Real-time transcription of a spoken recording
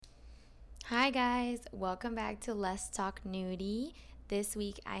Hi guys, welcome back to Let's Talk Nudie. This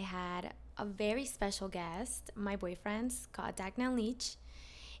week I had a very special guest, my boyfriend, Scott Dagnanleach,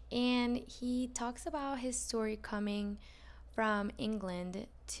 and he talks about his story coming from England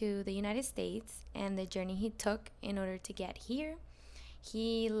to the United States and the journey he took in order to get here.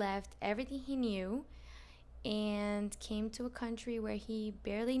 He left everything he knew and came to a country where he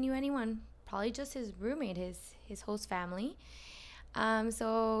barely knew anyone, probably just his roommate, his host family.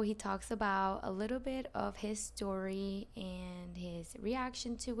 So he talks about a little bit of his story and his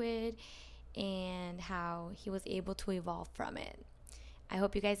reaction to it and how he was able to evolve from it. I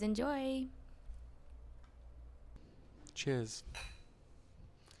hope you guys enjoy. Cheers.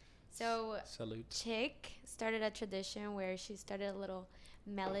 So Salute. Chick started a tradition where she started a little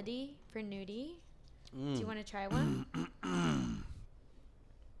melody for nudie. Do you want to try one?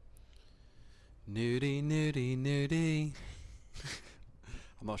 Nudie, nudie, nudie.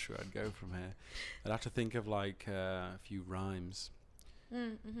 I'm not sure I'd go from here. I'd have to think of like a few rhymes.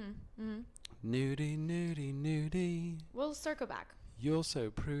 Nudie, nudie, nudie. We'll circle back. You're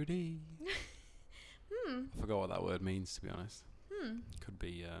so prudy. I forgot what that word means, to be honest. Could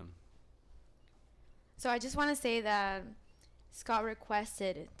be. So I just want to say that Scott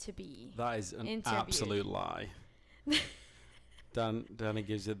requested to be That is an interviewed. absolute lie. Danny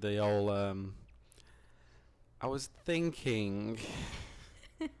gives it the old. I was thinking.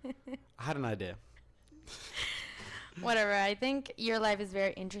 I had an idea. Whatever. I think your life is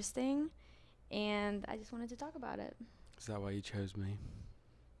very interesting, and I just wanted to talk about it. Is that why you chose me?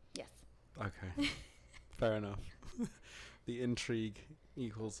 Yes. Okay. Fair enough. The intrigue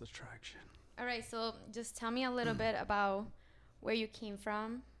equals attraction. All right. So just tell me a little bit about where you came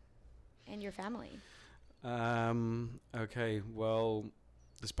from and your family. Okay. Well,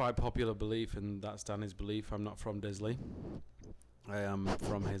 despite popular belief, and that's Danny's belief, I'm not from Disley. I am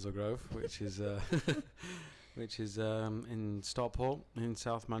from Hazel Grove, which is in Stockport in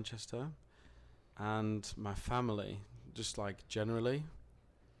South Manchester, and my family, just like generally,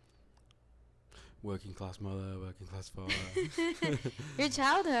 working class mother, working class father. Your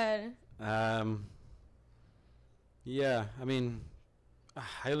childhood. Yeah, I mean,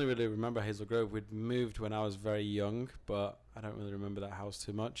 I only really remember Hazel Grove. We'd moved when I was very young, but I don't really remember that house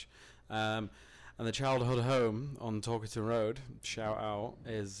too much. And the childhood home on Torkerton Road, shout out,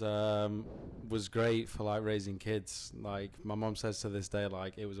 was great for like raising kids. Like my mom says to this day,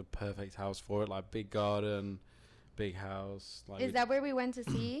 like it was a perfect house for it. Like big garden, big house. Like Is that where we went to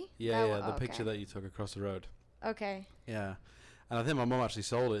see? the picture that you took across the road. Okay. Yeah, and I think my mom actually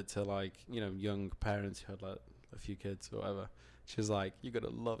sold it to like young parents who had like a few kids or whatever. She was like, "You're gonna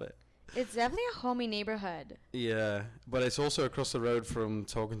love it." It's definitely a homey neighborhood. Yeah, but it's also across the road from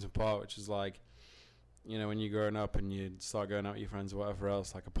Torkington Park, which is like, when you're growing up and you start going out with your friends or whatever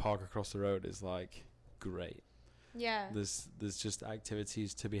else, like a park across the road is like great. Yeah. There's just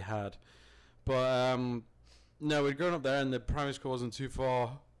activities to be had. But no, we'd grown up there, and the primary school wasn't too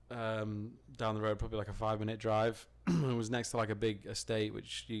far down the road, probably like a 5-minute drive. It was next to like a big estate,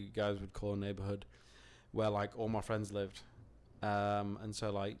 which you guys would call a neighborhood, where like all my friends lived. And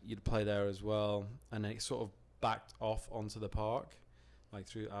so like you'd play there as well, and it sort of backed off onto the park, like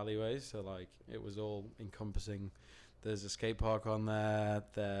through alleyways. So like it was all encompassing. There's a skate park on there.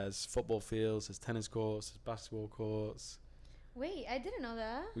 There's football fields. There's tennis courts. There's basketball courts. Wait, I didn't know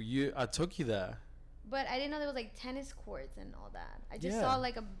that. I took you there. But I didn't know there was like tennis courts and all that. I just Yeah. saw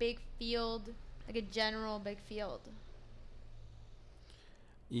like a big field, like a general big field.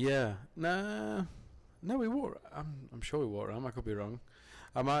 Yeah. No, we wore. I'm sure we wore them. I could be wrong.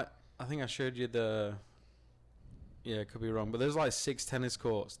 I think I showed you the. Yeah, could be wrong, but there's like 6 tennis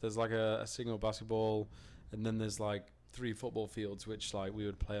courts. There's like a single basketball, and then there's like 3 football fields, which like we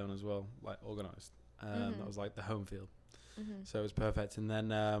would play on as well, like organized. That was like the home field, so it was perfect. And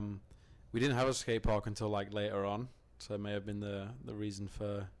then we didn't have a skate park until like later on, so it may have been the reason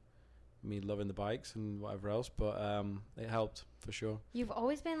for me loving the bikes and whatever else. But it helped for sure. You've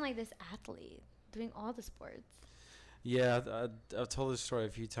always been like this athlete, doing all the sports. Yeah, I've told this story a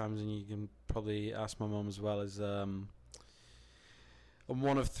few times, and you can probably ask my mum as well. I'm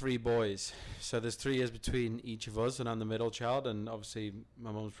one of 3 boys, so there's 3 years between each of us, and I'm the middle child. And obviously,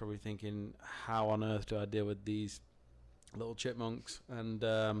 my mum's probably thinking, "How on earth do I deal with these little chipmunks?"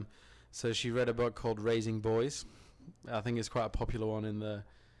 And so she read a book called Raising Boys. I think it's quite a popular one in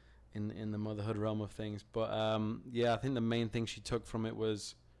the motherhood realm of things. But yeah, I think the main thing she took from it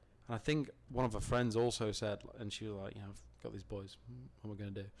was. And I think one of her friends also said, and she was like, I've got these boys. What am I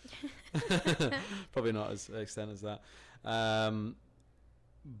going to do? Probably not as extent as that.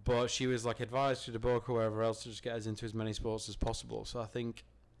 But she was like advised through the book or wherever else to just get us into as many sports as possible. So I think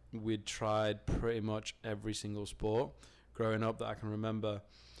we'd tried pretty much every single sport growing up that I can remember.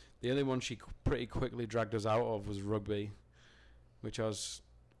 The only one she pretty quickly dragged us out of was rugby, which I was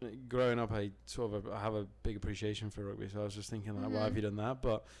growing up. I have a big appreciation for rugby, so I was just thinking like, why have you done that?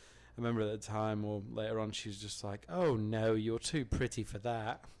 But I remember at the time or later on, she was just like, "Oh no, you're too pretty for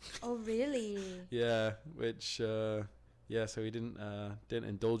that." Oh really? Yeah, which so we didn't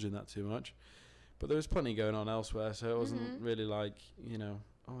indulge in that too much, but there was plenty going on elsewhere, so it wasn't really like,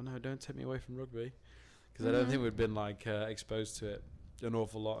 oh no, don't take me away from rugby, because I don't think we'd been like exposed to it an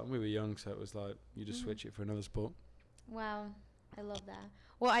awful lot, and we were young, so it was like you just switch it for another sport. Wow, I love that.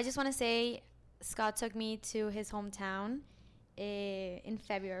 Well, I just want to say Scott took me to his hometown in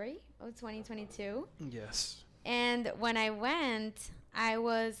February of 2022. Yes. And when I went, I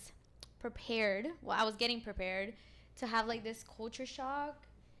was prepared. Well, I was getting prepared to have like this culture shock,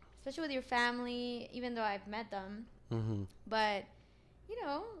 especially with your family, even though I've met them. But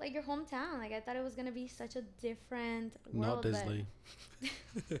like your hometown, like I thought it was gonna be such a different world. Not Disney.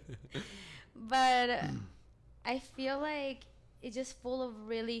 But I feel like it's just full of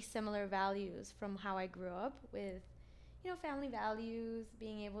really similar values from how I grew up with, family values,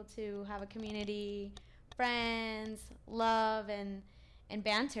 being able to have a community, friends, love, and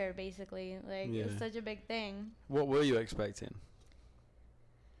banter, basically. Like, it was such a big thing. What were you expecting?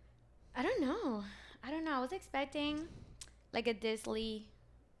 I don't know. I was expecting like a Disney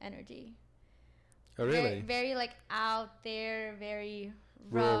energy. Oh, really? Very, very like out there, very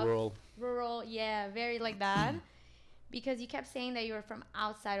rough, rural, yeah, very like that. Because you kept saying that you were from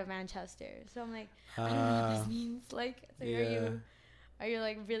outside of Manchester, so I'm like, I don't know what this means. Like, are you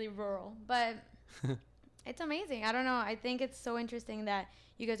like really rural? But it's amazing. I don't know. I think it's so interesting that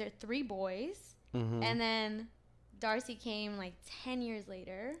you guys are 3 boys, and then Darcy came like 10 years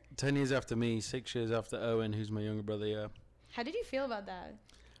later. 10 years after me, 6 years after Owen, who's my younger brother. Yeah. How did you feel about that?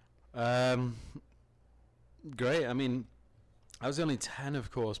 Great. I mean, I was only 10, of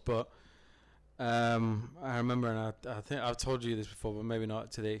course, but I remember, and I think I've told you this before, but maybe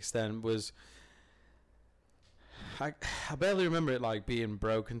not to the extent, was I barely remember it like being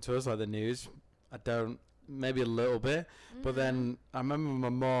broken to us, like the news. I don't, maybe a little bit, but then I remember my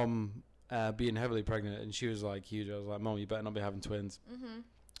mom being heavily pregnant, and she was like huge. I was like, "Mom, you better not be having twins."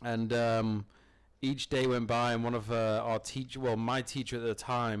 And each day went by, and one of my teacher at the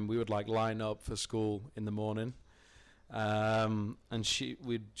time, we would like line up for school in the morning. And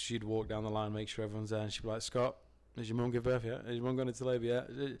she'd walk down the line, make sure everyone's there, and she'd be like, "Scott, has your mum give birth yet? Has your mum gone into labour yet?"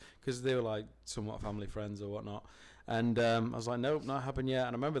 Because they were like somewhat family friends or whatnot. And I was like, "Nope, not happened yet."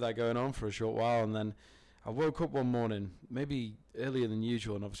 And I remember that going on for a short while, and then I woke up one morning, maybe earlier than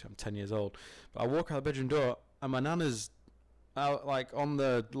usual, and obviously I'm 10 years old, but I walk out the bedroom door, and my nana's out like on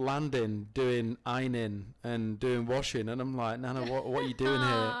the landing doing ironing and doing washing, and I'm like, "Nana, what are you doing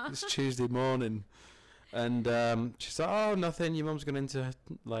here? It's Tuesday morning." And she's like, "Oh, nothing. Your mum's gone into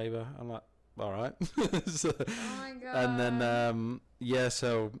labour." I'm like, "All right." So, oh my god. And then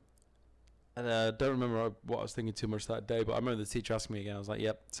so I don't remember what I was thinking too much that day, but I remember the teacher asking me again. I was like,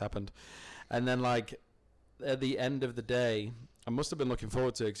 "Yep, it's happened." And then like at the end of the day, I must have been looking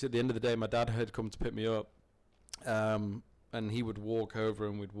forward to it, because at the end of the day, my dad had come to pick me up, and he would walk over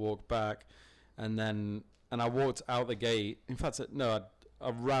and we'd walk back, and I walked out the gate. In fact, no, I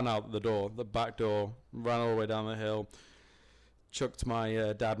ran out the door, the back door, ran all the way down the hill, chucked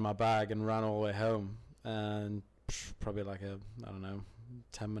my dad my bag, and ran all the way home. And probably like a,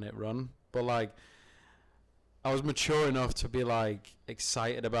 10-minute run. But like, I was mature enough to be like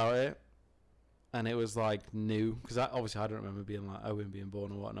excited about it. And it was like new, because obviously I don't remember being like Owen being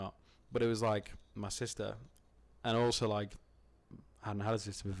born or whatnot. But it was like my sister. And also like, I hadn't had a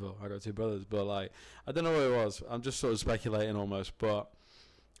sister before. I got 2 brothers. But like, I don't know what it was. I'm just sort of speculating almost. But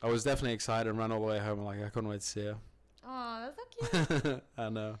I was definitely excited and ran all the way home. Like, I couldn't wait to see her. Oh, that's so cute. I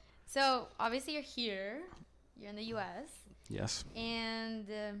know. So, obviously you're here. You're in the U.S. Yes. And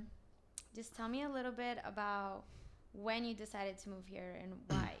just tell me a little bit about when you decided to move here and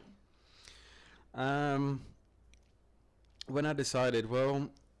why. When I decided, well,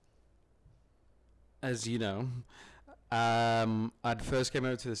 as you know, I'd first came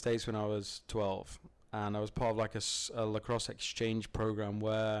over to the States when I was 12. And I was part of like a lacrosse exchange program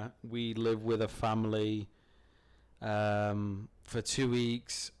where we lived with a family for 2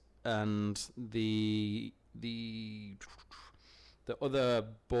 weeks, and the other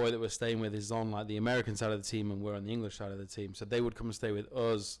boy that we're staying with is on like the American side of the team, and we're on the English side of the team. So they would come and stay with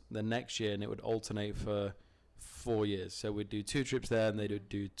us the next year, and it would alternate for 4 years. So we'd do 2 trips there, and they would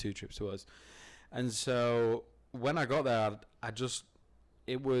do 2 trips to us. And so when I got there,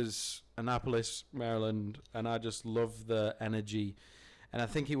 it was Annapolis, Maryland, and I just loved the energy. And I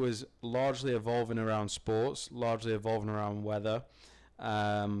think it was largely evolving around sports, largely evolving around weather.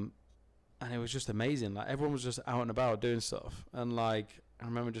 And it was just amazing. Like, everyone was just out and about doing stuff. And, like, I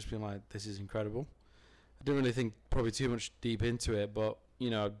remember just being like, this is incredible. I didn't really think probably too much deep into it, but,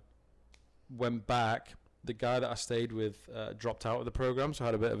 went back. The guy that I stayed with dropped out of the program, so I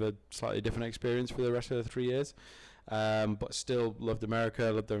had a bit of a slightly different experience for the rest of the 3 years. But still loved America,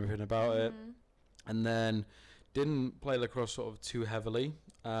 loved everything about it. And then didn't play lacrosse sort of too heavily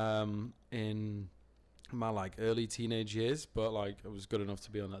in my like early teenage years, but like I was good enough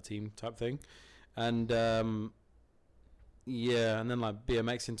to be on that team type thing. And and then like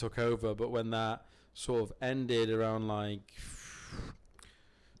BMXing took over, but when that sort of ended around like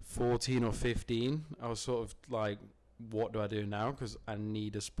 14 or 15, I was sort of like, what do I do now? Because I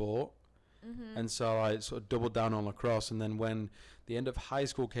need a sport. And so I sort of doubled down on lacrosse. And then when the end of high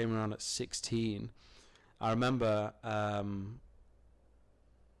school came around at 16, I remember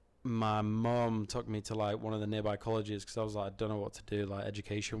my mom took me to like one of the nearby colleges because I was like, I don't know what to do like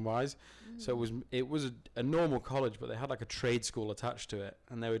education wise. So it was a normal college, but they had like a trade school attached to it,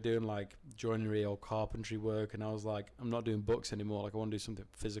 and they were doing like joinery or carpentry work, and I was like, I'm not doing books anymore, like I want to do something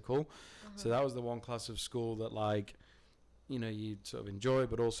physical. So that was the one class of school that like, you sort of enjoy,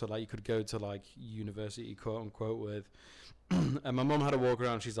 but also like you could go to like university quote unquote with. And my mom had a walk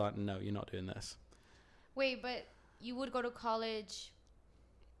around, she's like, no, you're not doing this. Wait, but you would go to college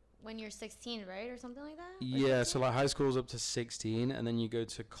when you're 16, right? Or something like that? Yeah, so like high school's up to 16, and then you go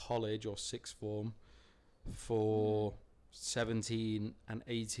to college or sixth form for 17 and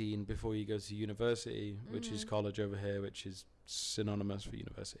 18 before you go to university, which is college over here, which is synonymous for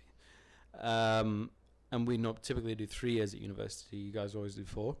university. And we not typically do 3 years at university. You guys always do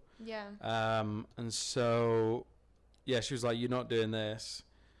 4. Yeah. And so, yeah, she was like, you're not doing this.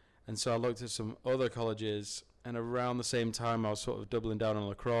 And so I looked at some other colleges, and around the same time I was sort of doubling down on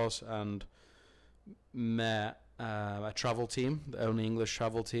lacrosse and met a travel team, the only English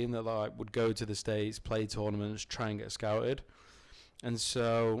travel team that like would go to the States, play tournaments, try and get scouted. And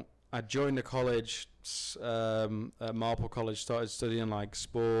so I joined a college, at Marple College, started studying like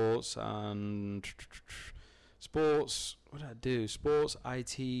sports, what did I do? Sports,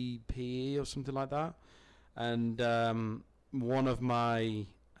 IT, PE or something like that. And one of my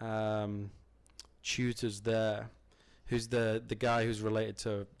tutors there, who's the guy who's related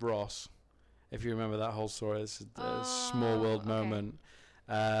to Ross, if you remember that whole story, it's a small world moment,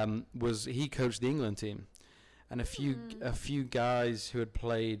 he coached the England team. And a few guys who had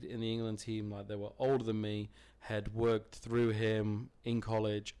played in the England team, like they were older than me, had worked through him in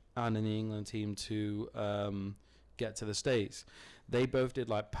college and in the England team to get to the States. They both did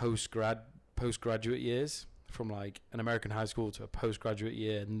like postgraduate years, from like an American high school to a postgraduate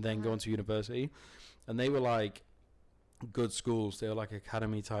year, and then going to university. And they were like good schools. They were like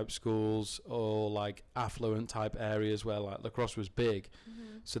academy type schools or like affluent type areas where like lacrosse was big.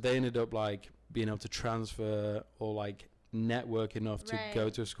 So they ended up like being able to transfer or like network enough to go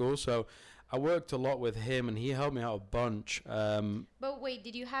to a school. So I worked a lot with him, and he helped me out a bunch. But wait,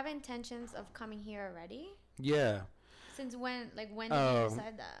 did you have intentions of coming here already? Yeah. Since when? Like, when did you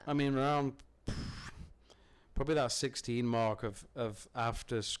decide that? I mean, around probably that 16 mark of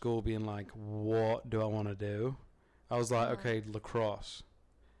after school being like, what do I want to do? I was like, okay, lacrosse.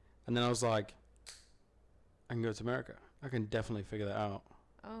 And then I was like, I can go to America. I can definitely figure that out.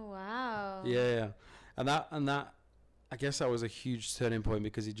 Oh, wow. Yeah. And that, I guess that was a huge turning point,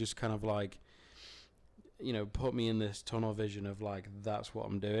 because it just kind of like, put me in this tunnel vision of like, that's what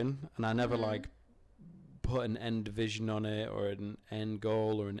I'm doing. And I never like put an end vision on it or an end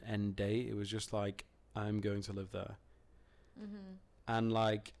goal or an end date. It was just like, I'm going to live there. And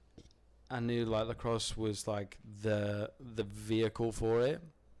like, I knew like lacrosse was like the vehicle for it.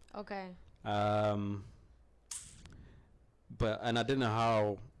 Okay. And I didn't know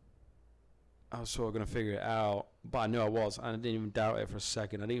how I was sort of going to figure it out, but I knew I was, and I didn't even doubt it for a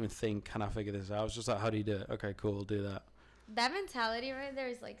second. I didn't even think, can I figure this out? I was just like, how do you do it? Okay, cool, I'll do that. That mentality right there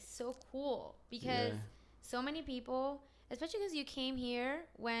is like so cool, because so many people, especially because you came here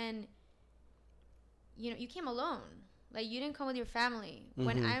when, you came alone. Like, you didn't come with your family.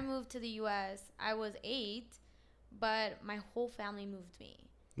 When I moved to the U.S., I was 8, but my whole family moved me.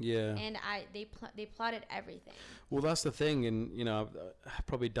 Yeah. And they plotted everything. Well, that's the thing, and I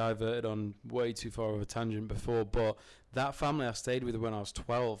probably diverted on way too far of a tangent before, but that family I stayed with when I was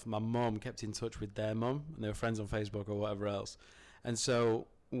 12, my mom kept in touch with their mum, and they were friends on Facebook or whatever else. And so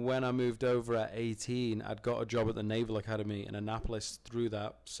when I moved over at 18, I'd got a job at the Naval Academy in Annapolis through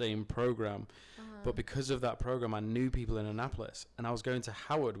that same program. But because of that program, I knew people in Annapolis. And I was going to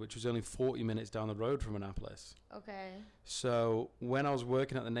Howard, which was only 40 minutes down the road from Annapolis. Okay. So when I was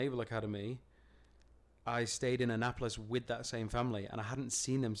working at the Naval Academy, I stayed in Annapolis with that same family. And I hadn't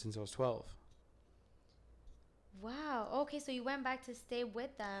seen them since I was 12. Wow. Okay, so you went back to stay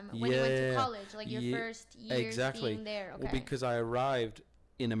with them when you went to college, like your first years being there. Okay. Well, because I arrived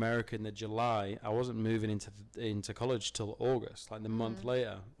in America in the July, I wasn't moving into college till August, like the month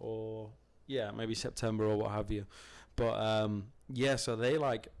later, or maybe September or what have you. But so they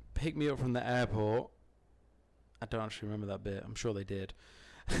like picked me up from the airport. I don't actually remember that bit. I'm sure they did.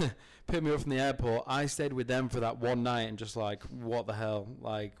 Picked me up from the airport. I stayed with them for that one night and just like, what the hell?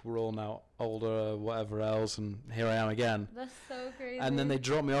 Like, we're all now older or whatever else, and here I am again. That's so crazy. And then they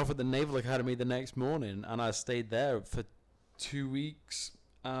dropped me off at the Naval Academy the next morning, and I stayed there for 2 weeks.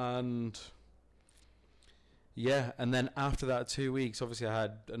 And and then after that 2 weeks, obviously I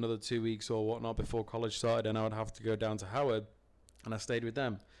had another 2 weeks or whatnot before college started, and I would have to go down to Howard, and I stayed with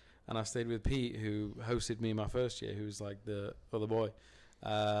them. And I stayed with Pete, who hosted me my first year, who was like the other boy.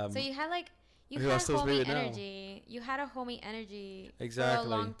 So you had homie energy. You had a homie energy for a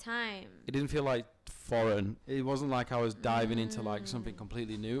long time. It didn't feel like foreign. It wasn't like I was diving into like something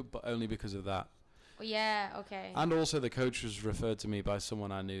completely new, but only because of that. Yeah, okay. And also the coach was referred to me by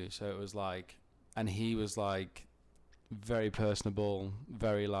someone I knew, so it was like, and he was like very personable,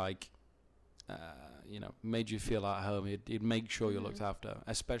 very like, made you feel at home. He'd make sure you're looked after,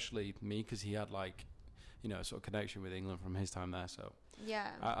 especially me, because he had like, a sort of connection with England from his time there. So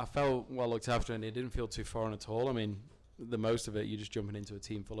yeah, I felt well looked after, and it didn't feel too foreign at all. I mean, the most of it, you're just jumping into a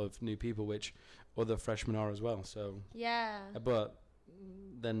team full of new people, which other freshmen are as well. So yeah, but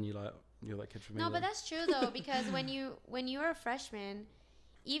then you're that kid from England. No, but that's true though, because when you're a freshman,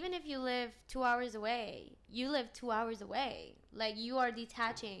 even if you live 2 hours away, you live 2 hours away. Like, you are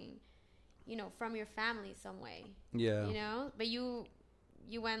detaching, from your family some way. Yeah. But you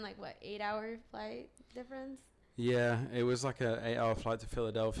went like what, 8-hour flight difference? Yeah, it was like a 8-hour flight to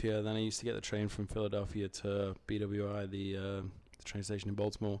Philadelphia. Then I used to get the train from Philadelphia to BWI, the train station in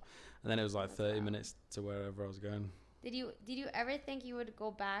Baltimore, and then it was like 30 minutes to wherever I was going. Did you ever think you would go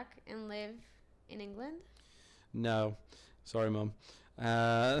back and live in England? No, sorry, Mum.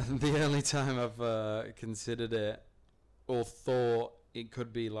 The only time I've considered it or thought it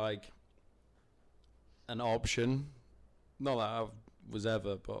could be like an option, not that I was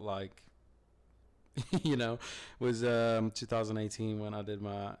ever, but like, was 2018 when I did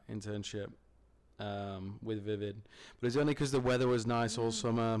my internship with Vivid. But it's only because the weather was nice all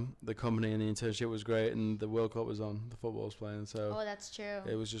summer, the company and the internship was great, and the World Cup was on, the football was playing, so that's true.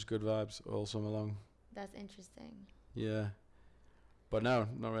 It was just good vibes all summer long. That's interesting. Yeah, but no,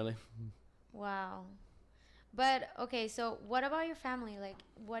 not really. Wow. But okay, so what about your family? Like,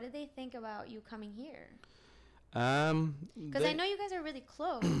 what did they think about you coming here? Because I know you guys are really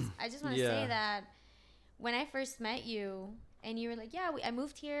close. I just want to say that when I first met you, and you were like, I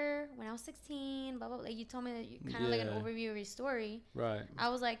moved here when I was 16, blah, blah, blah. Like, you told me that you kind of like an overview of your story. Right. I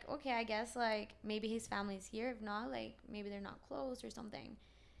was like, okay, I guess, like, maybe his family's here. If not, like, maybe they're not close or something.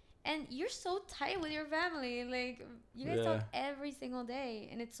 And you're so tight with your family. Like, you guys talk every single day.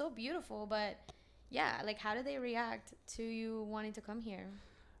 And it's so beautiful. But, yeah, like, how did they react to you wanting to come here?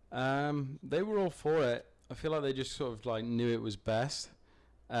 They were all for it. I feel like they just sort of, like, knew it was best.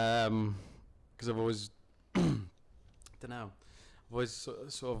 Because I've always... don't know. I've always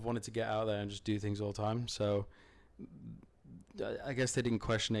sort of wanted to get out there and just do things all the time. So I guess they didn't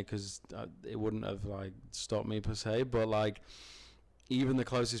question it because it wouldn't have like stopped me per se. But like even the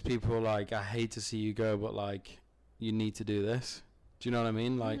closest people were like, I hate to see you go, but like you need to do this. Do you know what I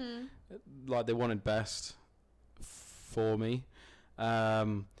mean? Like, like they wanted best for me. It's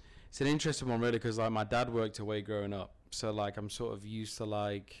an interesting one really because like my dad worked away growing up. So like I'm sort of used to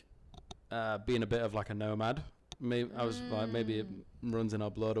like being a bit of like a nomad. Maybe I was like, maybe it runs in our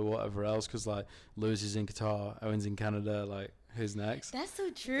blood or whatever else, because like Lewis is in Qatar, Owen's in Canada, like who's next? That's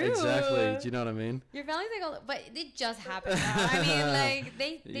so true. Exactly. Do you know what I mean? Your family's like all, but it just happened now. I mean, like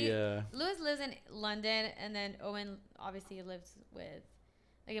they Lewis lives in London, and then Owen obviously lives with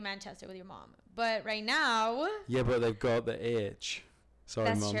like in Manchester with your mom. But right now, but they've got the itch. Sorry,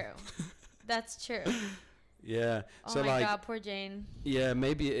 that's Mom. True. That's true. Yeah. Oh so my like, God, poor Jane. Yeah,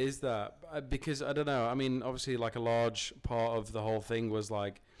 maybe it is that because I don't know. I mean, obviously, like a large part of the whole thing was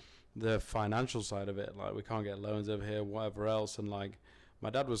like the financial side of it. Like we can't get loans over here, whatever else, and like my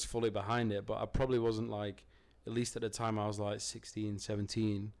dad was fully behind it, but I probably wasn't like, at least at the time I was like 16,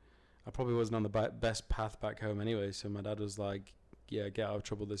 17. I probably wasn't on the best path back home anyway. So my dad was like, yeah, get out of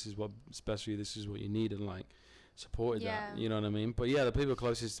trouble. This is what's best for you. This is what you need, and like supported Yeah. that. You know what I mean? But yeah, the people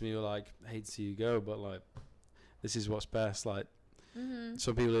closest to me were like, hate to see you go, but like, this is what's best. Like,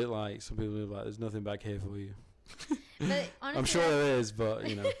 some people are like, there's nothing back here for you. But honestly, I'm sure there is, but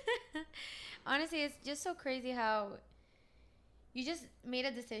you know. Honestly, it's just so crazy how you just made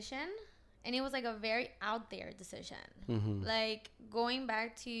a decision, and it was like a very out there decision. Like going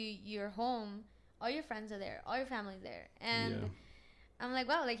back to your home, all your friends are there, all your family's there, and I'm like,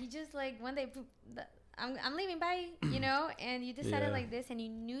 wow, like he just like one day, I'm leaving, bye, you know, and you decided like this, and you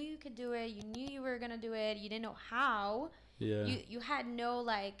knew you could do it, you knew you were gonna do it, you didn't know how, you had no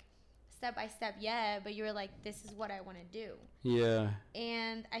like step by step yet, but you were like, this is what I want to do.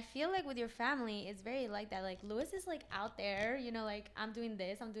 And I feel like with your family, it's very like that. Like Lewis is like out there, you know, like I'm doing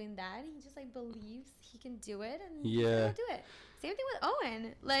this, I'm doing that. He just like believes he can do it, and he's gonna do it. Same thing with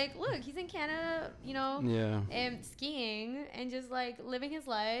Owen. Like, look, he's in Canada, you know, and skiing and just like living his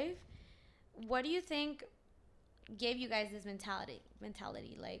life. What do you think gave you guys this mentality?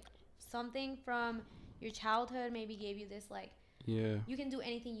 Like something from your childhood maybe gave you this like, you can do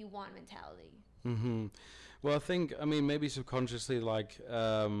anything you want mentality. Well, I think, I mean, maybe subconsciously, like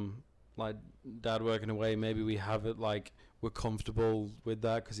dad working away, maybe we have it like we're comfortable with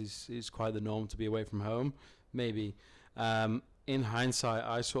that because it's quite the norm to be away from home. Maybe. In hindsight,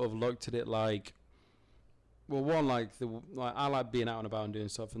 I sort of looked at it like, well, one, like I like being out and about and doing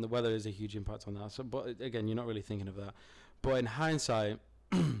stuff, and the weather is a huge impact on that. So, but again, you're not really thinking of that. But in hindsight,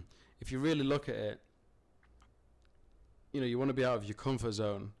 if you really look at it, you know, you want to be out of your comfort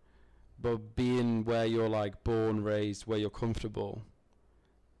zone, but being where you're like born, raised, where you're comfortable,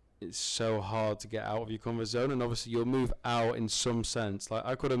 it's so hard to get out of your comfort zone. And obviously you'll move out in some sense. Like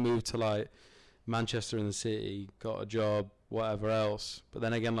I could have moved to like Manchester in the city, got a job, whatever else. But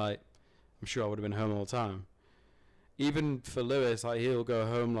then again, like I'm sure I would have been home all the time. Even for Lewis, like he'll go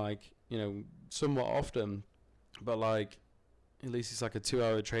home like, you know, somewhat often, but like at least it's like a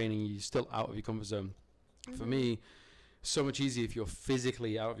 2-hour training. You're still out of your comfort zone. For me, so much easier if you're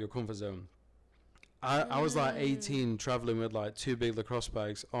physically out of your comfort zone. I was like 18 traveling with like 2 big lacrosse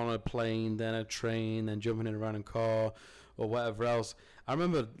bags on a plane, then a train, then jumping in a random car or whatever else. I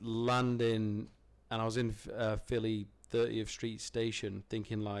remember landing and I was in Philly 30th Street Station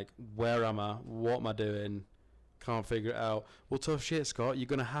thinking like, where am I? What am I doing? Can't figure it out. Well, tough shit, Scott. You're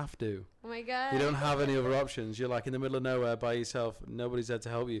going to have to. Oh my God. You don't have any other options. You're like in the middle of nowhere by yourself. Nobody's there to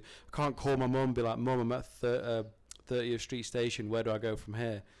help you. I can't call my mum and be like, Mum, I'm at 30th Street Station. Where do I go from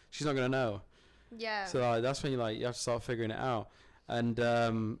here? She's not going to know. Yeah. So like, that's when you have to start figuring it out. And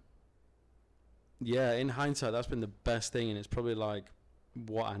in hindsight, that's been the best thing. And it's probably like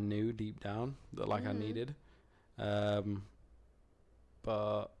what I knew deep down that like I needed. But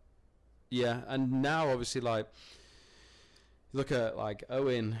yeah, and now obviously like look at like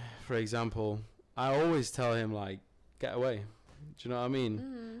Owen, for example. I always tell him like, get away. Do you know what I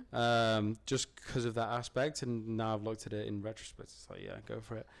mean? Just because of that aspect, and now I've looked at it in retrospect, it's like, yeah, go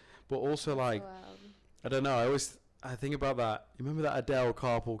for it. But also like, I don't know, I think about that. You remember that Adele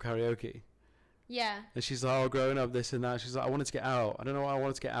carpool karaoke? Yeah. And she's like, oh, growing up, this and that. She's like, I wanted to get out. I don't know what I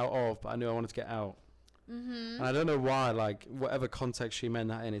wanted to get out of, but I knew I wanted to get out. And I don't know why, like, whatever context she meant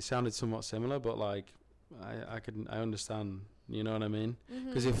that in, it sounded somewhat similar, but like, I understand, you know what I mean?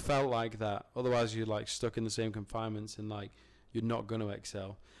 Because it felt like that. Otherwise, you're like stuck in the same confinements and like, you're not going to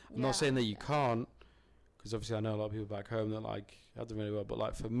excel. I'm not saying that you can't, because obviously I know a lot of people back home that like have done really well, but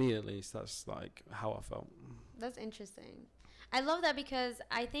like for me at least, that's like how I felt. That's interesting. I love that because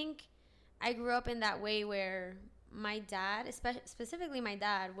I think I grew up in that way where my dad, specifically my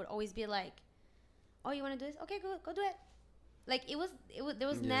dad, would always be like, oh, you want to do this? Okay, go do it. Like there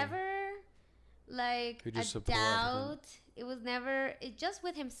was never like a doubt. It was never, it just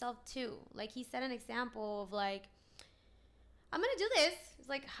with himself too. Like he set an example of like, I'm going to do this. It's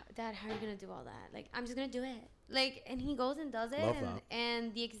like, Dad, how are you going to do all that? Like, I'm just going to do it. Like, and he goes and does it.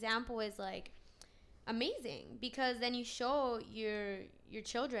 And the example is like amazing because then you show your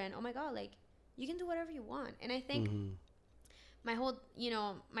children, oh my God, like you can do whatever you want. And I think my whole,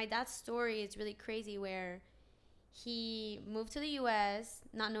 my dad's story is really crazy where he moved to the U.S.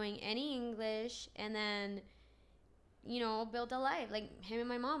 not knowing any English and then, built a life. Like him and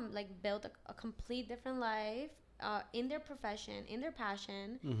my mom, like built a complete different life. In their profession, in their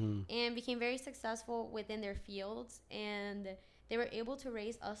passion, and became very successful within their fields. And they were able to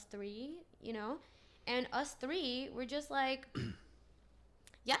raise us three, and us three were just like,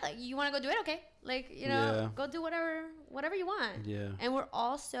 yeah, like, you want to go do it? Okay. Like, go do whatever you want. Yeah. And we're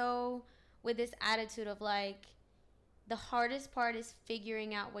also with this attitude of like, the hardest part is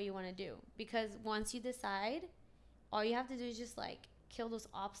figuring out what you want to do. Because once you decide, all you have to do is just like kill those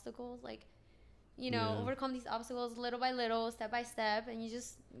obstacles, like, you know, overcome these obstacles little by little, step by step, and you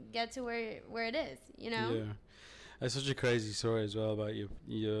just get to where it is, you know? Yeah. It's such a crazy story as well about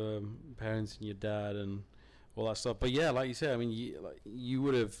your parents and your dad and all that stuff. But yeah, like you said, I mean, you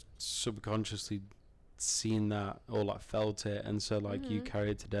would have subconsciously seen that or like felt it, and so like you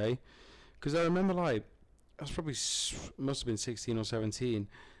carry it today. Because I remember like I was probably must have been 16 or 17, and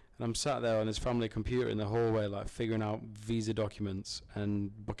I'm sat there on this family computer in the hallway, like figuring out visa documents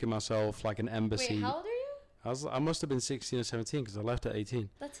and booking myself like an embassy. Wait, how old are you? I must have been 16 or 17 because I left at 18.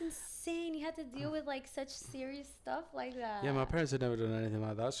 That's insane. You had to deal with like such serious stuff like that. Yeah, my parents had never done anything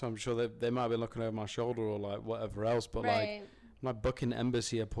like that, so I'm sure they might have been looking over my shoulder or like whatever else. But like, I'm like booking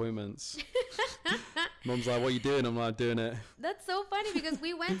embassy appointments. Mum's like, "What are you doing?" I'm like, "Doing it." That's so funny because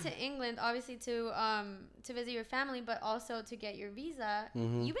we went to England obviously to visit your family, but also to get your visa.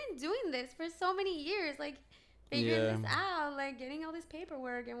 You've been doing this for so many years, like figuring this out, like getting all this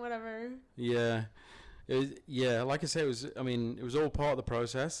paperwork and whatever. Yeah. Like I say, it was all part of the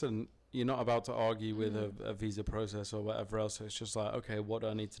process, and you're not about to argue with a visa process or whatever else. So it's just like, okay, what do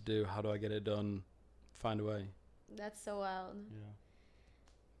I need to do? How do I get it done? Find a way. That's so wild. Yeah.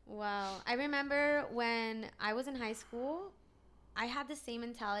 Wow. I remember when I was in high school, I had the same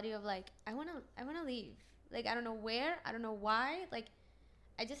mentality of like, I wanna leave. Like, I don't know where, I don't know why. Like,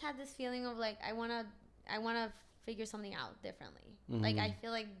 I just had this feeling of like, I wanna figure something out differently. Like, I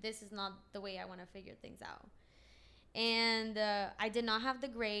feel like this is not the way I want to figure things out. And I did not have the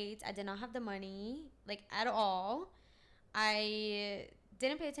grades. I did not have the money, like, at all. I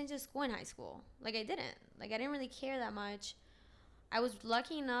didn't pay attention to school in high school. Like, I didn't. Like, I didn't really care that much. I was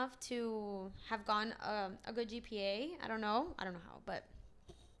lucky enough to have gotten a good GPA. I don't know how, but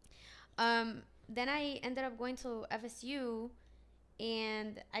then I ended up going to FSU,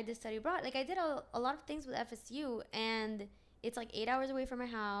 and I did study abroad. Like, I did a lot of things with FSU, and it's like 8 hours away from my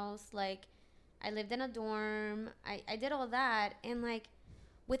house. Like, I lived in a dorm. I did all that, and like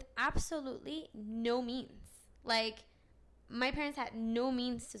with absolutely no means. Like, my parents had no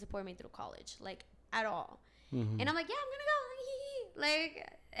means to support me through college, like, at all. And I'm like, yeah, I'm gonna go. Like,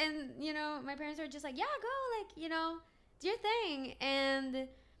 and, you know, my parents were just like, yeah, go, like, you know, do your thing. And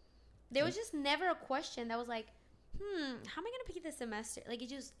there was just never a question that was like, how am I gonna pick this semester? Like,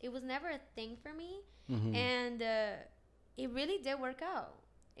 it was never a thing for me. And it really did work out.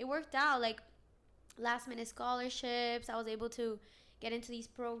 It worked out. Like, last minute scholarships, I was able to get into these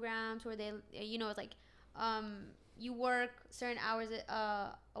programs where they, you know, it's like you work certain hours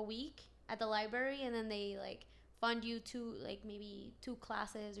a week at the library, and then they like fund you to like maybe 2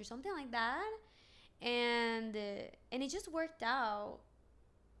 classes or something like that. And it just worked out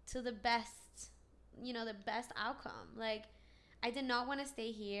to the best, you know, the best outcome. Like, I did not want to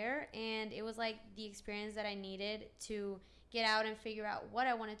stay here, and it was like the experience that I needed to get out and figure out what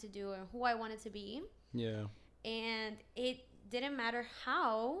I wanted to do and who I wanted to be. Yeah. And it didn't matter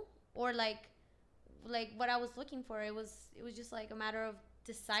how or like what I was looking for. It was just like a matter of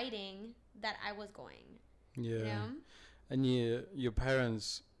deciding that I was going. Yeah. You know? And your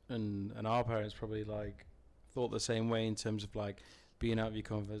parents and our parents probably like thought the same way in terms of like being out of your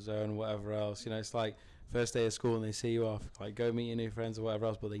comfort zone, whatever else. You know, it's like first day of school and they see you off, like go meet your new friends or whatever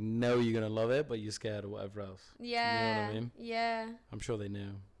else, but they know you're gonna love it, but you're scared or whatever else. Yeah. You know what I mean? Yeah. I'm sure they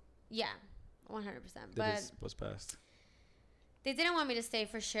knew. Yeah, 100%. That but is what's best. They didn't want me to stay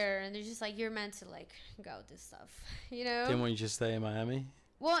for sure, and they're just like, you're meant to like go do stuff, you know? Didn't want you to stay in Miami?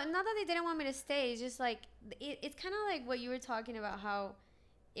 Well, not that they didn't want me to stay. It's just like it's kind of like what you were talking about, how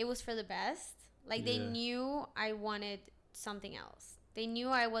it was for the best. Like, they knew I wanted something else. They knew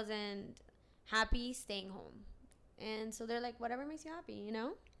I wasn't happy staying home, and so they're like, whatever makes you happy, you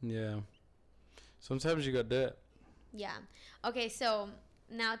know? Yeah. Sometimes you got to do it. Yeah. Okay, so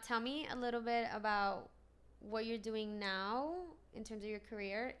now tell me a little bit about what you're doing now in terms of your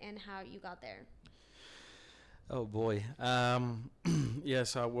career and how you got there. Oh boy.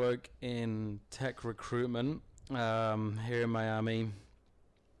 Yes, I work in tech recruitment here in Miami.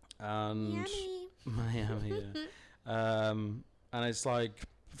 And Miami, yeah. And it's like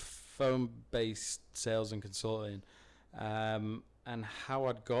phone-based sales and consulting. And how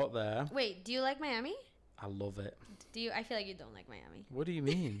I got there. Wait, do you like Miami? I love it. Do you? I feel like you don't like Miami. What do you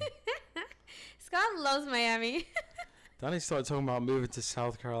mean? Scott loves Miami. Danny started talking about moving to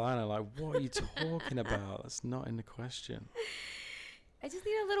South Carolina. Like, what are you talking about? That's not in the question. I just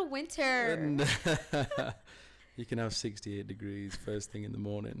need a little winter. You can have 68 degrees first thing in the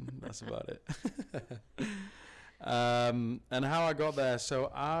morning. That's about it. And how I got there.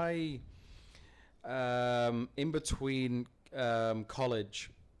 So I, in between college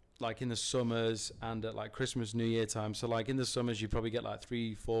like in the summers and at like Christmas, New Year time. So like in the summers, you probably get like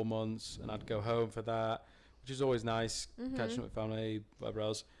 3-4 months, and I'd go home for that, which is always nice, catching up with family, whatever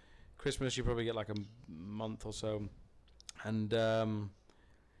else. Christmas, you probably get like a month or so. And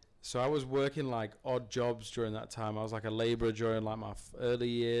so I was working like odd jobs during that time. I was like a labourer during like my early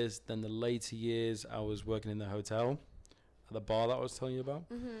years. Then the later years, I was working in the hotel, at the bar that I was telling you about.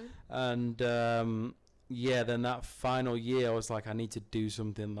 And yeah, then that final year, I was like, I need to do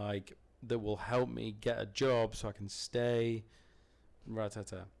something like that will help me get a job so I can stay.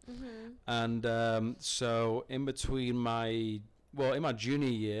 And so in between in my junior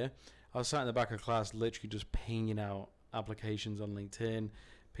year, I was sat in the back of class, literally just pinging out applications on LinkedIn,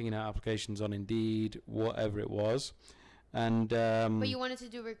 pinging out applications on Indeed, whatever it was. And but you wanted to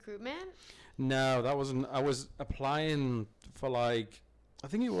do recruitment? No, that wasn't. I was applying for like, I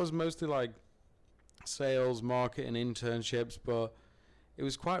think it was mostly like sales, marketing, internships, but it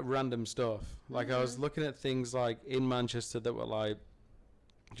was quite random stuff. Like I was looking at things like in Manchester that were like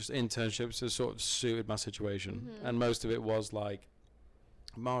just internships that sort of suited my situation, and most of it was like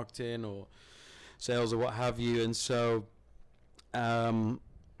marketing or sales or what have you. And so I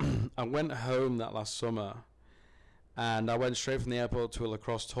went home that last summer, and I went straight from the airport to a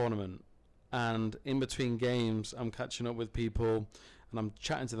lacrosse tournament, and in between games I'm catching up with people and I'm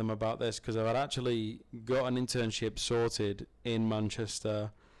chatting to them about this, because I've actually got an internship sorted in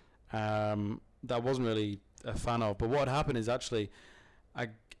Manchester that I wasn't really a fan of. But what had happened is actually I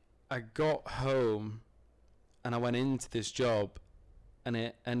got home and I went into this job, and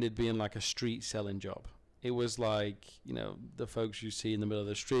it ended being like a street selling job. It was like, you know, the folks you see in the middle of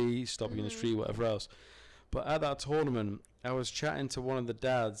the street, stopping in the street, whatever else. But at that tournament, I was chatting to one of the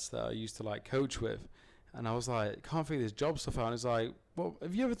dads that I used to like coach with, and I was like, can't figure this job stuff out. And he's like, well,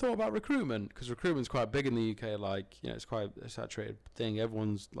 have you ever thought about recruitment? Because recruitment's quite big in the UK. Like, you know, it's quite a saturated thing.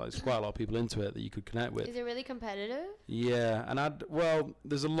 Everyone's like, there's quite a lot of people into it that you could connect with. Is it really competitive? Yeah, and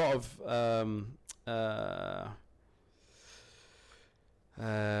there's a lot of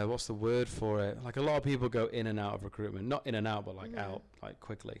what's the word for it? Like a lot of people go in and out of recruitment. Not in and out, but like out, like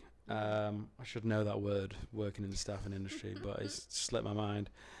quickly. I should know that word working in the staffing industry, but it's slipped my mind.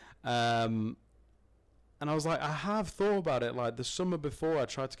 And I was like, I have thought about it. Like the summer before, I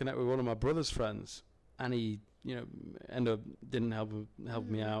tried to connect with one of my brother's friends, and he, you know, ended up didn't help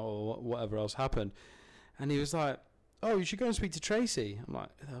me out, or whatever else happened. And he was like, oh, you should go and speak to Tracy. I'm like,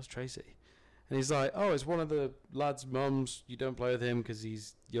 who the hell's Tracy? And he's like, oh, it's one of the lads' mums. You don't play with him because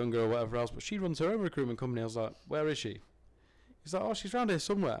he's younger or whatever else. But she runs her own recruitment company. I was like, where is she? He's like, oh, she's around here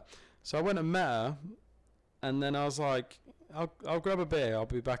somewhere. So I went and met her. And then I was like, I'll grab a beer. I'll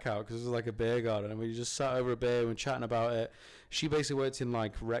be back out, because it was like a beer garden. And we just sat over a beer and we were chatting about it. She basically worked in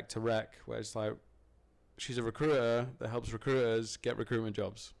like rec to rec, where it's like she's a recruiter that helps recruiters get recruitment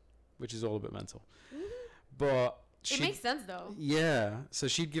jobs, which is all a bit mental. But it makes sense though. Yeah. So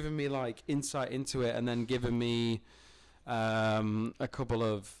she'd given me like insight into it, and then given me a couple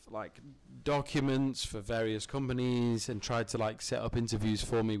of like documents for various companies, and tried to like set up interviews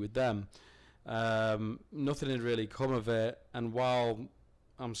for me with them. Nothing had really come of it, and while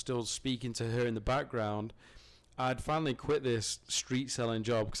I'm still speaking to her in the background, I'd finally quit this street selling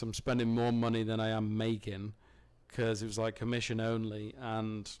job because I'm spending more money than I am making, because it was like commission only,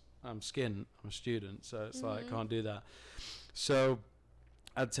 and I'm a student, so it's like I can't do that. So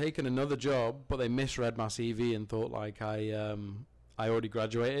I'd taken another job, but they misread my CV and thought like I already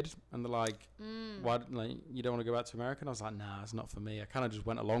graduated, and they're like, why, like, you don't want to go back to America? And I was like, nah, it's not for me. I kind of just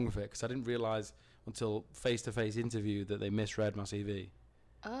went along with it, because I didn't realize until face-to-face interview that they misread my CV.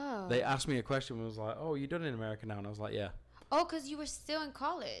 Oh. They asked me a question and was like, oh, you done in America now? And I was like, yeah. Oh, because you were still in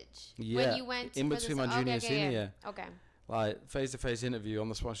college. Yeah. When you went in between my junior and senior year. Okay. Like, face-to-face interview on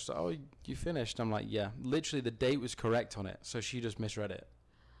the spot. She's like, oh, you finished? I'm like, yeah. Literally, the date was correct on it, so she just misread it.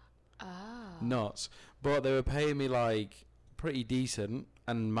 Oh. Nuts. But they were paying me, like, pretty decent,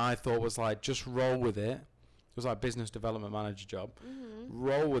 and my thought was, like, just roll with it. It was like business development manager job.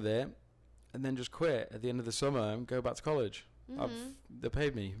 Roll with it, and then just quit at the end of the summer and go back to college. They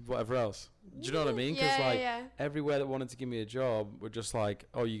paid me, whatever else. Do you know what I mean? Because, everywhere that wanted to give me a job were just like,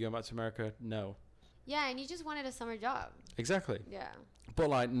 oh, you going back to America? No. Yeah, and you just wanted a summer job. Exactly. Yeah. But,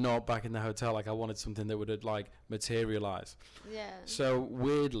 like, not back in the hotel. Like, I wanted something that would, like, materialize. Yeah. So,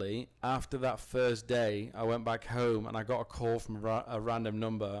 weirdly, after that first day, I went back home and I got a call from a random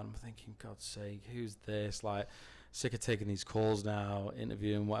number. And I'm thinking, God's sake, who's this? Like, sick of taking these calls now,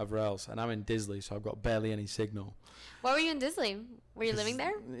 interviewing, whatever else. And I'm in Disley, so I've got barely any signal. Why were you in Disley? Were you living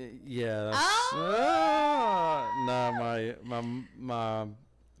there? Yeah. No, my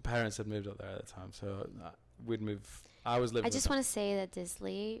parents had moved up there at the time, so we'd move I was living I with just them. want to say that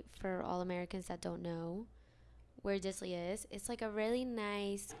Disley, for all Americans that don't know where Disley is, it's like a really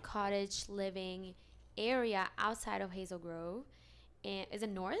nice cottage living area outside of Hazel Grove. And is it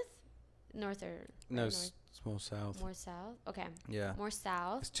north? North or No, right, north? it's more south. More south? Okay. Yeah. More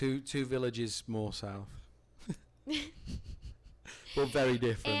south. It's two villages more south. Well, very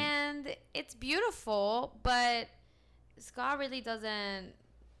different. And it's beautiful, but Scott really doesn't,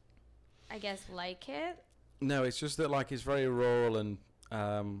 I guess, like it. No, it's just that like it's very rural, and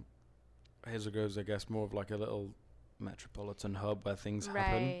Hazel Grove's, I guess, more of like a little metropolitan hub where things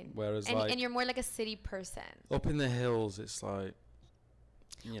happen. Whereas and you're more like a city person. Up in the hills, it's like,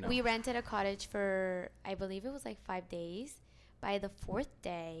 We rented a cottage for, I believe it was like 5 days. By the 4th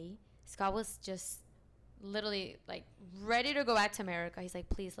day, Scott was just literally like ready to go back to America. He's like,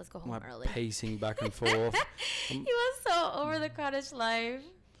 please, let's go home early. Pacing back and forth. He was so over the cottage life.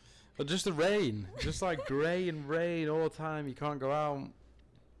 But just the rain, just like grey and rain all the time. You can't go out.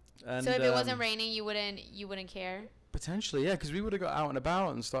 And, so if it wasn't raining, you wouldn't care? Potentially, yeah, because we would have got out and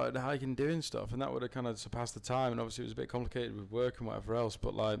about and started hiking, doing stuff, and that would have kind of surpassed the time. And obviously, it was a bit complicated with work and whatever else.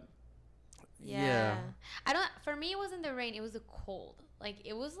 But like, yeah. For me, it wasn't the rain; it was the cold. Like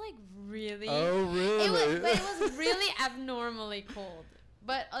it was like really. Oh really? It was really abnormally cold.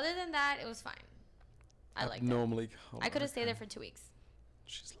 But other than that, it was fine. I liked it. Abnormally cold. I could have stayed there for 2 weeks.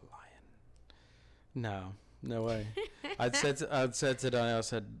 She's lying. No way. I'd said to Diana, I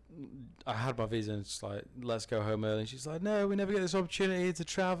said, I had my visa, and it's like, let's go home early. And she's like, no, we never get this opportunity to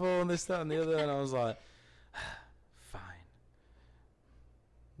travel and this, that, and the other. And I was like, fine.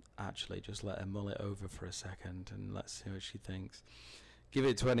 Actually, just let her mull it over for a second and let's see what she thinks. Give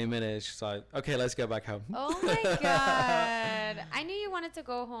it 20 minutes. She's like, okay, let's go back home. Oh my God. I knew you wanted to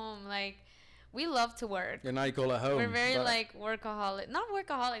go home. Like, we love to work. And now you call it home. We're very like workaholic. Not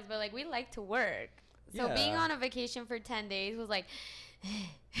workaholics, but like we like to work. So being on a vacation for 10 days was like...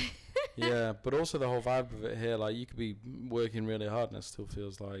 Yeah, but also the whole vibe of it here, like you could be working really hard and it still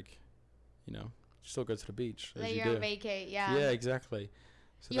feels like, you still go to the beach. Like you're on vacay, yeah. Yeah, exactly.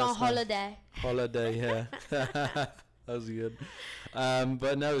 So you're on holiday. Holiday, yeah. That was good.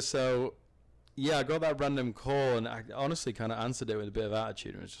 But no, so, yeah, I got that random call and I honestly kind of answered it with a bit of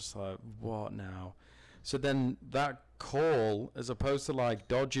attitude. It was just like, what now? So then that call, as opposed to like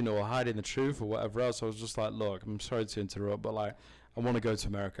dodging or hiding the truth or whatever else, I was just like, look, I'm sorry to interrupt, but like I want to go to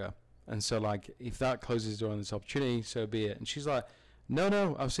America, and so like if that closes the door on this opportunity, so be it. And she's like,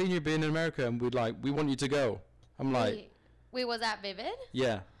 no, I've seen you being in America and we want you to go. I'm like, wait, was that Vivid?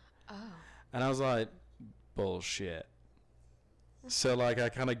 Yeah. Oh. And I was like, bullshit. So like I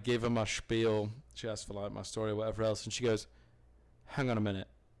kind of gave her my spiel. She asked for like my story or whatever else, and she goes, hang on a minute,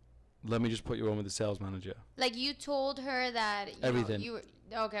 let me just put you on with the sales manager. Like you told her that everything. You were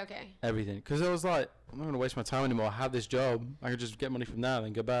okay. Everything, because I was like, I'm not gonna waste my time anymore. I have this job. I could just get money from now and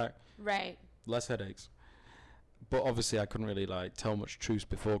then go back. Right. Less headaches. But obviously, I couldn't really like tell much truth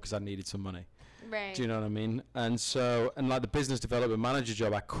before because I needed some money. Right. Do you know what I mean? And so, and like the business development manager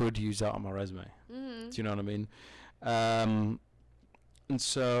job, I could use that on my resume. Mm-hmm. Do you know what I mean? And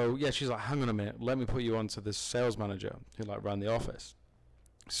so, yeah, she's like, hang on a minute, let me put you on to this sales manager who like ran the office.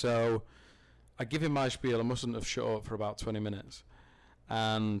 So I give him my spiel. I mustn't have shut up for about 20 minutes.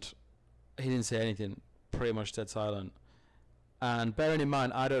 And he didn't say anything, pretty much dead silent. And bearing in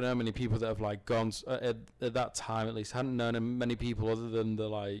mind, I don't know many people that have like gone, at that time at least, hadn't known many people other than the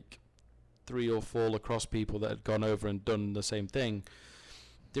like 3 or 4 lacrosse people that had gone over and done the same thing.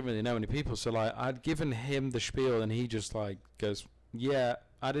 Didn't really know any people. So like I'd given him the spiel and he just like goes, yeah,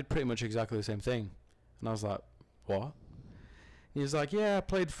 I did pretty much exactly the same thing. And I was like, what? He was like, yeah, I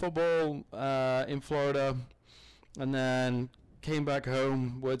played football in Florida and then came back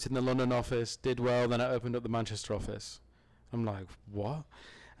home, worked in the London office, did well, then I opened up the Manchester office. I'm like, what?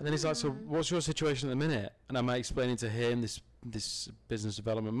 And then he's like, so what's your situation at the minute? And I'm explaining to him this business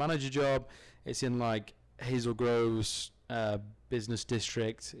development manager job. It's in like Hazel Grove's business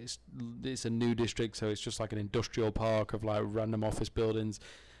district. It's a new district, so it's just like an industrial park of like random office buildings.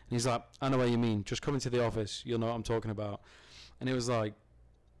 And he's like, I know what you mean. Just come into the office. You'll know what I'm talking about. And it was like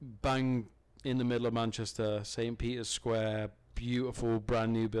bang in the middle of Manchester, St. Peter's Square, beautiful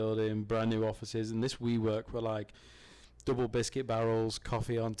brand new building, brand new offices. And this WeWork were like double biscuit barrels,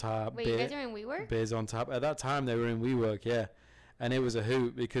 coffee on tap. Wait, you guys are in WeWork? Beers on tap. At that time, they were in WeWork, yeah. And it was a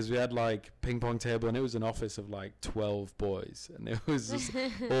hoot because we had like ping pong table and it was an office of like 12 boys. And it was just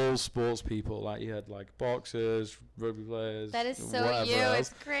all sports people. Like you had like boxers, rugby players. That is so you.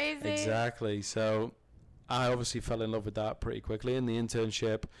 Else. It's crazy. Exactly. So I obviously fell in love with that pretty quickly in the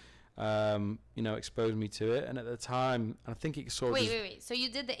internship. exposed me to it. And at the time, I think it sort of wait. So you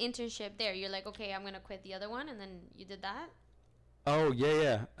did the internship there. You're like, okay, I'm going to quit the other one. And then you did that? Oh,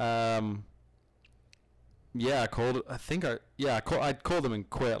 yeah. Yeah, I called. I'd called them and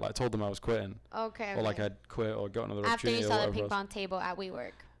quit. Like, told them I was quitting. Okay. Or like I'd quit or got another After opportunity. you saw the ping pong table at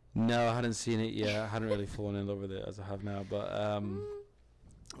WeWork. No, I hadn't seen it yet. I hadn't really fallen in love with it as I have now.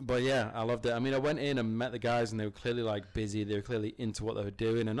 But yeah, I loved it. I mean, I went in and met the guys, and they were clearly like busy. They were clearly into what they were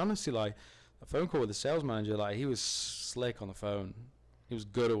doing. And honestly, like a phone call with the sales manager, like he was slick on the phone. He was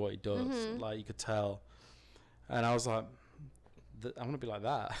good at what he does. Like you could tell. And I was like, I want to be like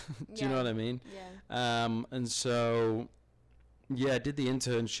that. Do you know what I mean? Yeah. And so, yeah, I did the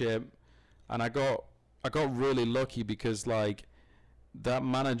internship, and I got really lucky because like that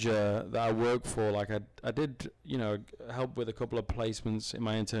manager that I worked for, like I did, help with a couple of placements in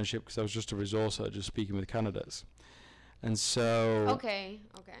my internship because I was just a resourcer, just speaking with candidates, and so Okay.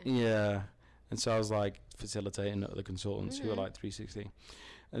 yeah, and so I was like facilitating other consultants who were like 360,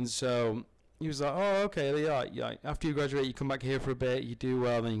 and so. He was like, oh, okay, yeah, after you graduate, you come back here for a bit, you do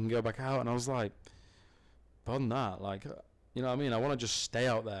well, then you can go back out. And I was like, pardon that, like, you know what I mean? I want to just stay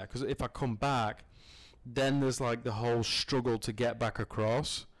out there, because if I come back, then there's, like, the whole struggle to get back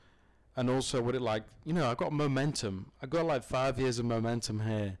across. And also, would it, like, I've got momentum. I've got, like, 5 years of momentum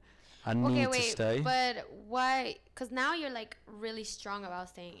here. I need to stay. But why? Because now you're, like, really strong about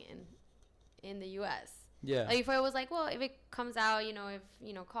staying in the U.S. Yeah. Like, before it was like, well, if it comes out,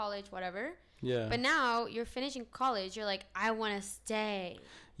 college, whatever. Yeah. But now you're finishing college. You're like, I want to stay.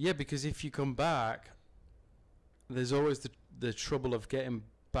 Yeah, because if you come back, there's always the trouble of getting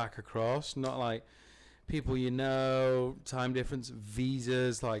back across. Not like people time difference,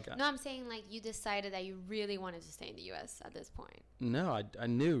 visas. Like no, I'm saying like you decided that you really wanted to stay in the U.S. at this point. No, I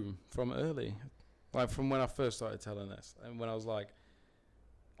knew from early. Like from when I first started telling this. And when I was like,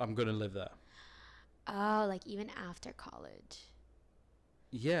 I'm going to live there. Oh, like even after college.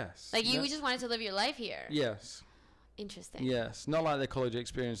 Yes. Like you just wanted to live your life here. Yes. Interesting. Yes. Not like the college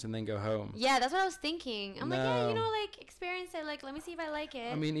experience and then go home. Yeah, that's what I was thinking. I'm like, yeah, like experience it. Like, let me see if I like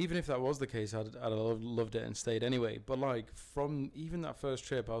it. I mean, even if that was the case, I'd have loved it and stayed anyway. But like from even that first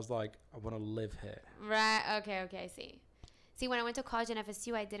trip, I was like, I want to live here. Right. Okay. I see. See, when I went to college in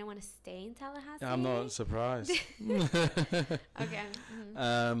FSU, I didn't want to stay in Tallahassee. I'm not surprised. Okay.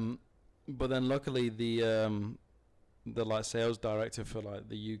 Mm-hmm. But then luckily the like sales director for like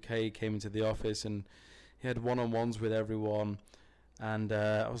the UK came into the office and he had one-on-ones with everyone, and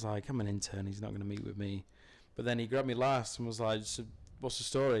I was like, I'm an intern, he's not going to meet with me. But then he grabbed me last and was like, so what's the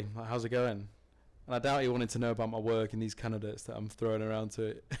story? Like, how's it going? And I doubt he wanted to know about my work and these candidates that I'm throwing around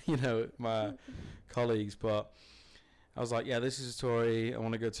to my colleagues. But I was like, yeah, this is a story. I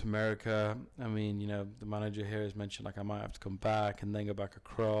want to go to America. I mean, the manager here has mentioned like I might have to come back and then go back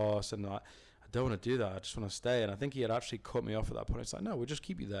across, and like, I don't want to do that. I just want to stay. And I think he had actually cut me off at that point. It's like, no, we'll just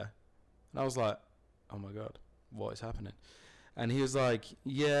keep you there. And I was like, oh my God, what is happening? And he was like,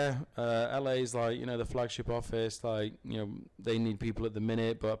 yeah, LA's like, the flagship office, like, they need people at the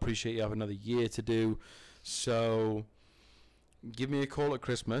minute, but I appreciate you have another year to do. So give me a call at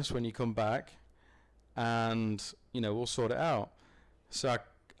Christmas when you come back and, we'll sort it out. So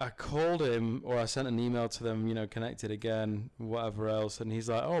I called him, or I sent an email to them, connected again, whatever else. And he's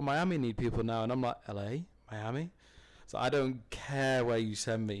like, oh, Miami need people now. And I'm like, LA? Miami? So I don't care where you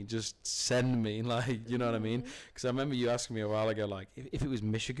send me, just send me, like, you know what I mean? Because I remember you asking me a while ago, like, if it was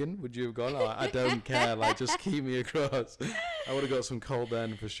Michigan, would you have gone? Like, I don't care, like, just keep me across. I would have got some cold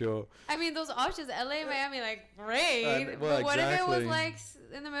then for sure. I mean, those options, LA, Miami, like, great. Well, but what if it was, like,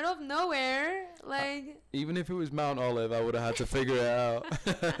 in the middle of nowhere? Like, even if it was Mount Olive, I would have had to figure it out.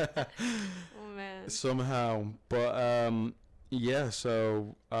 Oh, man. Somehow. But, yeah,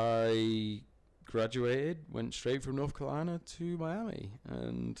 so I graduated, went straight from North Carolina to Miami,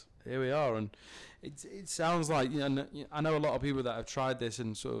 and here we are. And it sounds like, I know a lot of people that have tried this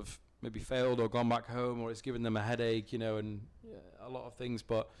and sort of maybe failed or gone back home, or it's given them a headache, and a lot of things.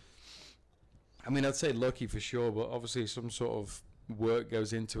 But I mean, I'd say lucky for sure, but obviously some sort of work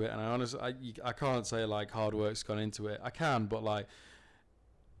goes into it. And I can't say like hard work's gone into it. I can, but like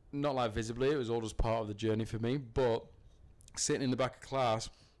not like visibly. It was all just part of the journey for me. But sitting in the back of class,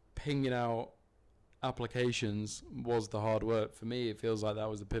 pinging out applications was the hard work for me. It feels like that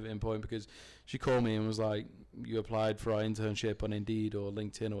was the pivoting point, because she called me and was like, you applied for our internship on Indeed or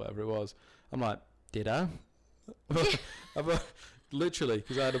LinkedIn or whatever it was. I'm like, did I? Literally,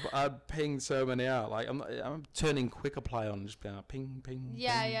 because I'd pinged so many out. Like I'm turning quick apply on, just being like, ping.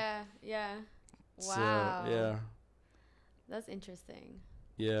 Yeah. Wow. So, yeah. That's interesting.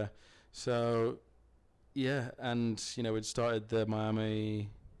 Yeah. So, yeah, and we'd started the Miami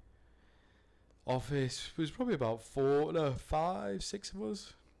office. It was probably about 4, no, 5, 6 of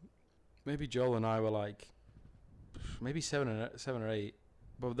us. Maybe Joel and I were like, maybe seven or eight.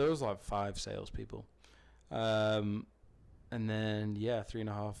 But there was like 5 salespeople. And then,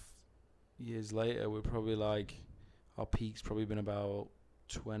 3.5 years later, we're probably like, our peak's probably been about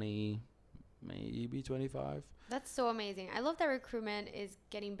 20, maybe 25. That's so amazing. I love that recruitment is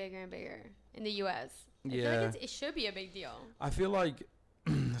getting bigger and bigger in the U.S. I feel like it should be a big deal. I feel like,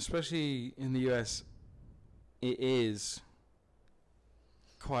 especially in the U.S., it is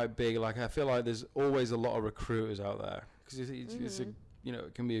quite big. Like, I feel like there's always a lot of recruiters out there. Because it's a,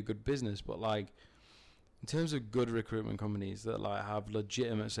 it can be a good business. But, like, in terms of good recruitment companies that, like, have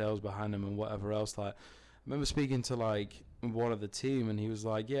legitimate sales behind them and whatever else, like, I remember speaking to, like, one of the team, and he was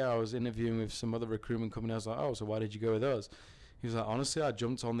like, yeah, I was interviewing with some other recruitment company. I was like, oh, so why did you go with us? He was like, honestly, I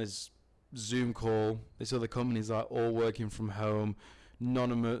jumped on this Zoom call. This other company's like all working from home.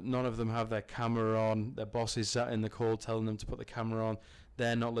 None of them have their camera on. Their boss is sat in the call telling them to put the camera on.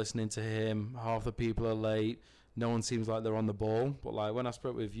 They're not listening to him. Half the people are late. No one seems like they're on the ball. But, like, when I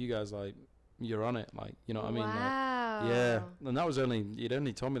spoke with you guys, like, you're on it. Like, you know what I mean? Wow. Like, yeah. And that was you'd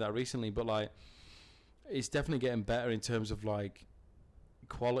only told me that recently, but, like, it's definitely getting better in terms of, like,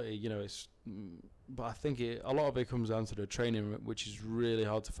 quality. But I think a lot of it comes down to the training, which is really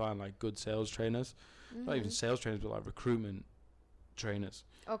hard to find, like, good sales trainers. Not even sales trainers, but, like, recruitment trainers.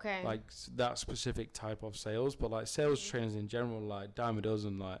 Okay. Like, that specific type of sales. But, like, sales trainers in general, like, dime a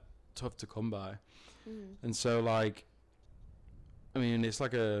dozen, like, tough to come by. And so, like, I mean, it's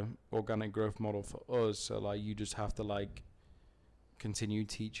like a organic growth model for us. So, like, you just have to, like, continue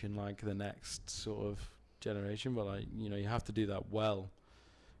teaching, like, the next sort of generation. But, like, you have to do that well,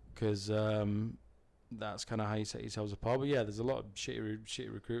 because that's kind of how you set yourselves apart. But, yeah, there's a lot of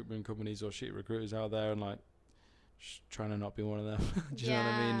shitty recruitment companies or shitty recruiters out there, and, like, trying to not be one of them. Do you know what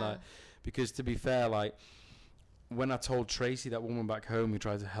I mean? Like, because, to be fair, like, when I told Tracy, that woman back home who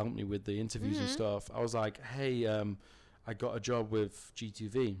tried to help me with the interviews and stuff, I was like, hey, I got a job with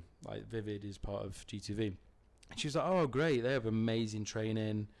G2V. Like, Vivid is part of G2V. And she was like, oh, great. They have amazing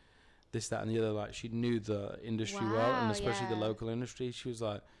training, this, that, and the other. Like, she knew the industry well, and especially the local industry. She was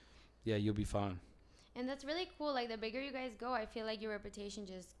like, yeah, you'll be fine. And that's really cool. Like, the bigger you guys go, I feel like your reputation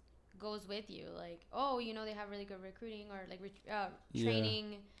just goes with you. Like, oh, they have really good recruiting or, like,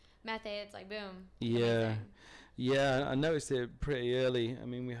 training methods. Like, boom. Yeah. Amazing. Yeah, I noticed it pretty early. I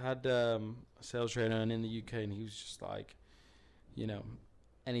mean, we had a sales trainer in the UK, and he was just like,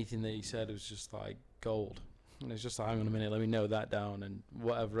 anything that he said was just like gold. And it's just like, hang on a minute, let me note that down and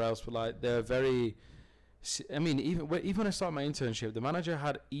whatever else. But, like, they're very, I mean, even when I started my internship, the manager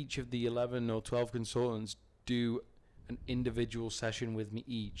had each of the 11 or 12 consultants do an individual session with me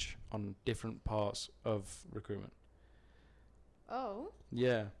each on different parts of recruitment. Oh.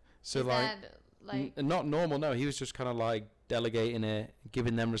 Yeah. So, is like, that, like, not normal. No, he was just kind of like delegating it,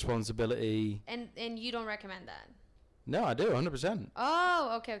 giving them responsibility. And you don't recommend that? No, I do, 100%.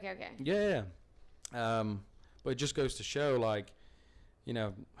 Oh, okay. Yeah. But it just goes to show, like,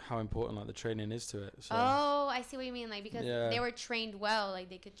 how important, like, the training is to it. So. Oh, I see what you mean. Like, because they were trained well, like,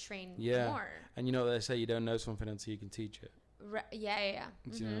 they could train more. And they say you don't know something until you can teach it. Yeah.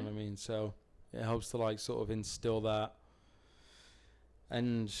 Do you know what I mean? So it helps to, like, sort of instill that.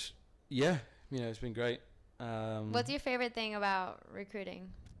 And yeah, it's been great. What's your favorite thing about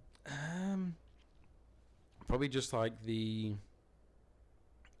recruiting? Probably just, like, the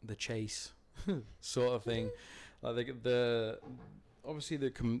chase sort of thing. Like, obviously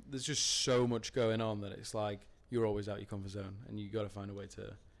there's just so much going on that it's like you're always out your comfort zone, and you got to find a way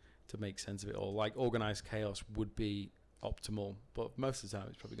to make sense of it all. Like, organized chaos would be optimal, but most of the time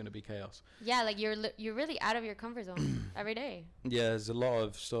it's probably going to be chaos. Yeah, like, you're really out of your comfort zone every day. Yeah, there's a lot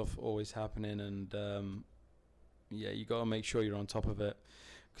of stuff always happening, and you got to make sure you're on top of it.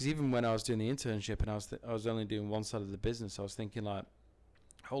 Because even when I was doing the internship and I was only doing one side of the business, I was thinking, like,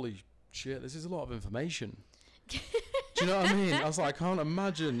 holy shit, this is a lot of information. Do you know what I mean? I was like, I can't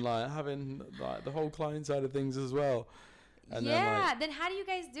imagine, like, having, like, the whole client side of things as well. And then how do you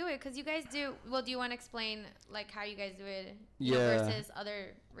guys do it? Because you guys do you want to explain, like, how you guys do it versus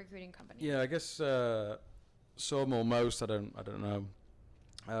other recruiting companies? Yeah, I guess some or most, I don't know,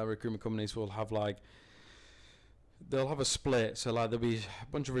 recruitment companies will have, like, they'll have a split. So, like, there'll be a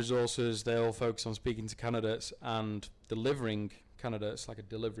bunch of resources. They'll focus on speaking to candidates and delivering candidates, like a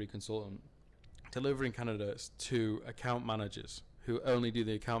delivery consultant, delivering candidates to account managers who only do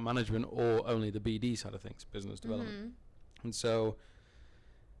the account management or only the BD side of things, business development. And so,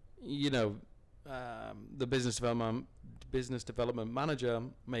 the business development manager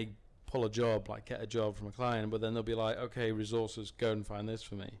may pull a job, like, get a job from a client, but then they'll be like, okay, resources, go and find this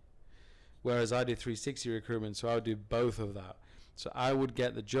for me. Whereas I do 360 recruitment, so I would do both of that. So I would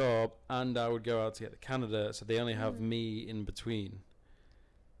get the job and I would go out to get the candidate, so they only have me in between.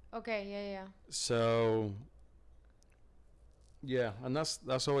 Okay, yeah. So yeah, and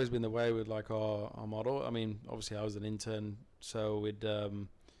that's always been the way with like our model. I mean, obviously I was an intern, so we'd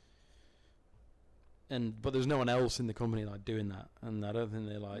but there's no one else in the company like doing that, and I don't think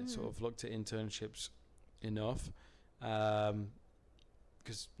they like sort of looked at internships enough,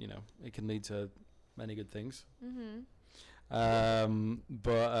 because you know it can lead to many good things. Yeah,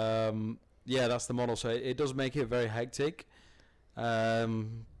 that's the model. So it does make it very hectic,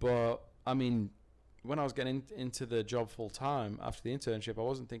 but I mean, when I was getting into the job full time after the internship, I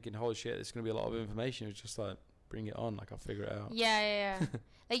wasn't thinking, holy shit, it's going to be a lot of information. It was just like, bring it on, like I'll figure it out. Yeah.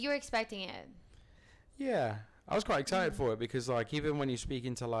 Like you were expecting it. Yeah, I was quite excited for it because like even when you speak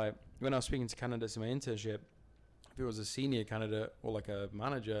into like, when I was speaking to candidates in my internship, if it was a senior candidate or like a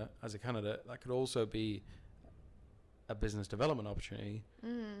manager as a candidate, that could also be a business development opportunity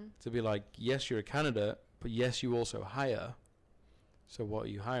to be like, yes, you're a candidate, but yes, you also hire. So what are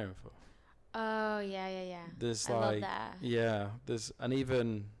you hiring for? Oh, yeah. There's I like, love that. yeah, there's, and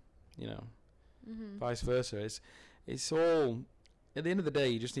even, you know, vice versa. It's all, at the end of the day,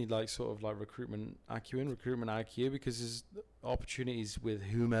 you just need like sort of like recruitment IQ, because there's opportunities with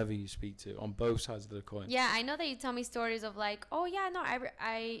whomever you speak to on both sides of the coin. Yeah, I know that you tell me stories of like, oh yeah, no,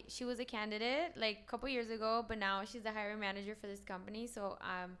 she was a candidate like a couple years ago, but now she's the hiring manager for this company. So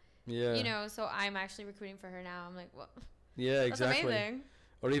you know, so I'm actually recruiting for her now. I'm like, well, yeah, exactly. That's amazing.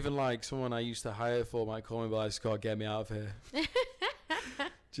 Or even like someone I used to hire for might call me, but like, Scott, get me out of here.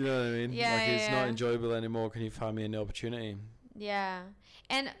 Do you know what I mean? Yeah, like it's not enjoyable anymore. Can you find me an opportunity? Yeah.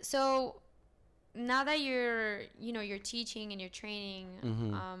 And so now that you're teaching and you're training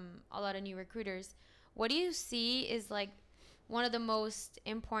a lot of new recruiters, what do you see is like one of the most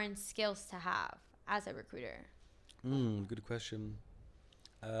important skills to have as a recruiter? Good question.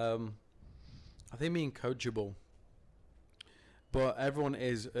 I think being coachable. But everyone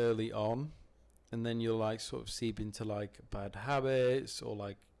is early on, and then you'll like sort of seep into like bad habits or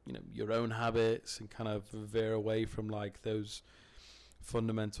like, you know, your own habits and kind of veer away from like those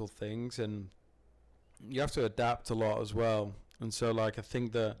fundamental things, and you have to adapt a lot as well. And so like I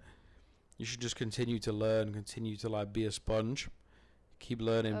think that you should just continue to learn, continue to like be a sponge, keep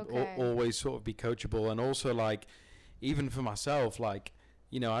learning, always sort of be coachable. And also like even for myself, like,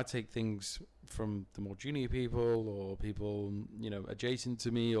 you know, I take things from the more junior people or people, you know, adjacent to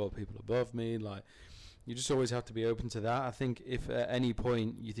me or people above me. Like, you just always have to be open to that. I think if at any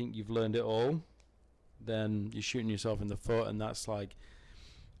point you think you've learned it all, then you're shooting yourself in the foot, and that's like,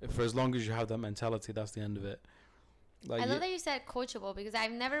 for as long as you have that mentality, that's the end of it. Like, I love that you said coachable, because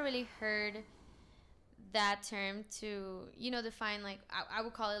I've never really heard that term to, you know, define like, I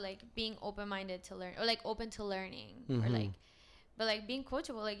would call it like being open-minded to learn, or like open to learning, or like, but like being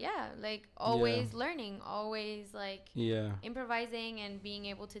coachable, like, yeah, like always learning, always like improvising and being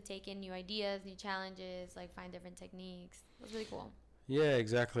able to take in new ideas, new challenges, like find different techniques. That's really cool. Yeah,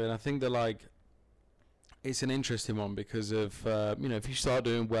 exactly. And I think that like it's an interesting one because of, you know, if you start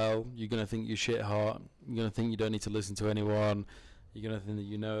doing well, you're going to think you're shit hot. You're going to think you don't need to listen to anyone. You're going to think that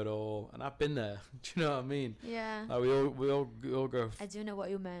you know it all. And I've been there. Do you know what I mean? Yeah. Like we all go. I do know what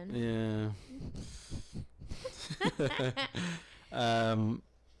you meant. Yeah.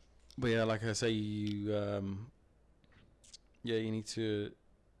 But yeah, like I say, you you need to,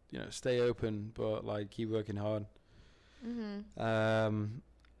 you know, stay open, but like keep working hard.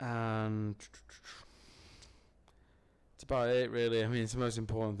 And it's about it, really. I mean, it's the most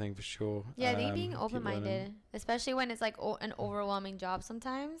important thing for sure. Yeah, I think being open-minded, especially when it's like an overwhelming job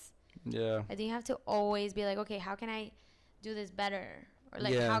sometimes. Yeah. I think you have to always be like, okay, how can I do this better? Or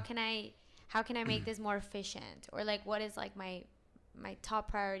like, how can I make this more efficient? Or like, what is like my top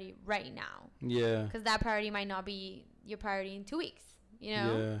priority right now? Yeah. Because that priority might not be your priority in 2 weeks, you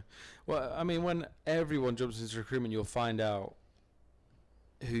know? Yeah. Well, I mean, when everyone jumps into recruitment, you'll find out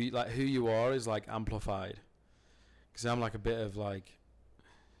who you are is like amplified. Because I'm like a bit of like,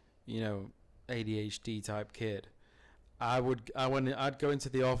 you know, ADHD type kid. I'd go into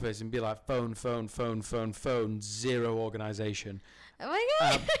the office and be like phone, zero organization. Oh my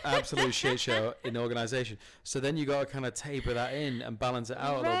god! Absolute shit show in organization. So then you got to kind of taper that in and balance it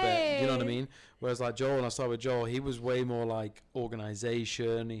out a little bit. You know what I mean? Whereas like Joel, and I started with Joel, he was way more like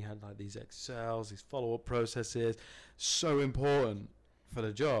organization. He had like these Excels, these follow-up processes, so important for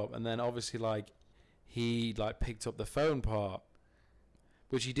the job. And then obviously like he like picked up the phone part,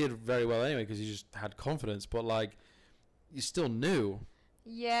 which he did very well anyway because he just had confidence. But like, you still knew.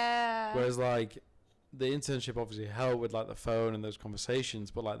 Yeah. Whereas like the internship obviously helped with like the phone and those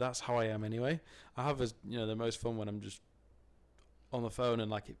conversations, but like that's how I am anyway. I have the most fun when I'm just on the phone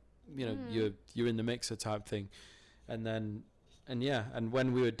and like you're in the mixer type thing, and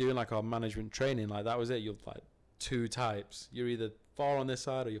when we were doing like our management training, like that was it. You're like two types. You're either far on this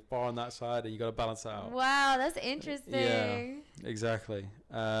side or you're far on that side, and you got to balance that out. Wow, that's interesting. Yeah, exactly.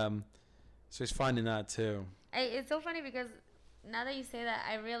 So it's finding that too. It's so funny because now that you say that,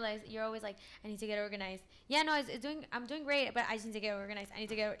 I realize you're always like, I need to get organized. Yeah, no, I'm doing great, but I just need to get organized. I need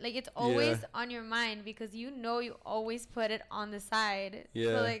to get, like, it's always on your mind because you always put it on the side.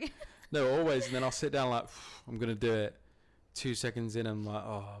 Yeah. So, like, no, always. And then I'll sit down like, I'm going to do it. 2 seconds in, I'm like,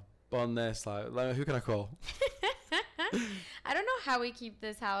 oh, bun this. Like, who can I call? I don't know how we keep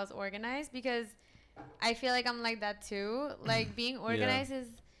this house organized because I feel like I'm like that too. Like, being organized is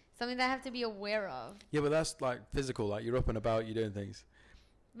something that I have to be aware of. Yeah, but that's like physical. Like you're up and about, you're doing things.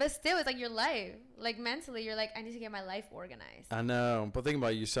 But still, it's like your life. Like mentally, you're like, I need to get my life organized. I know. But think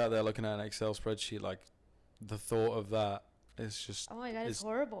about it, you sat there looking at an Excel spreadsheet. Like the thought of that is just. Oh my God, it's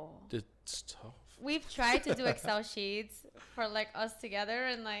horrible. It's tough. We've tried to do Excel sheets for like us together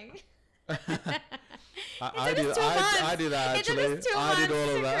and like. I do that actually. It took us 2 months I did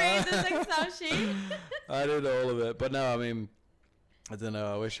all of that. To create this Excel sheet. I did all of it, but no, I mean. I don't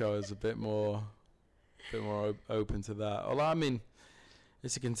know. I wish I was a bit more open to that. Although, I mean,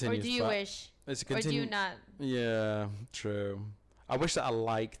 it's a continuous. Or do you wish? It's a or do you not? Yeah, true. I wish that I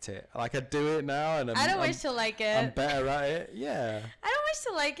liked it. Like I do it now, and I don't wish to like it. I'm better at it. Yeah. I don't wish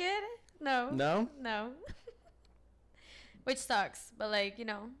to like it. No. No. No. Which sucks, but like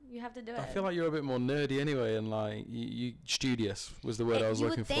you have to do it. I feel like you're a bit more nerdy anyway, and like you studious was the word I was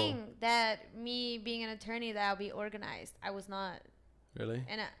looking for. You would think that me being an attorney that I'll be organized. I was not. Really?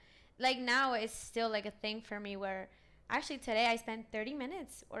 And like now it's still like a thing for me where actually today I spent 30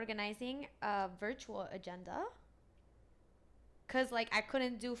 minutes organizing a virtual agenda because like I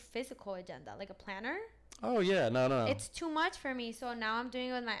couldn't do physical agenda like a planner. Oh yeah, no. It's too much for me, so now I'm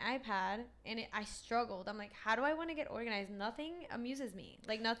doing it with my iPad and I struggled. I'm like, how do I want to get organized? Nothing amuses me.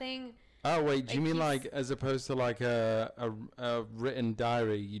 Like nothing. Oh wait, do you mean like as opposed to like a written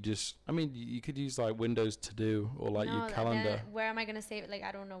diary? You could use like Windows To Do or like your calendar. Where am I gonna save it? Like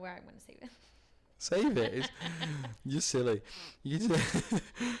I don't know where I'm gonna save it. Save it? You're silly.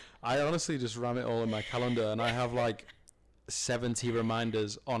 I honestly just ram it all in my calendar, and I have like 70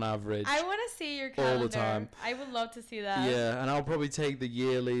 reminders on average. I want to see your calendar. All the time. I would love to see that. Yeah, and I'll probably take the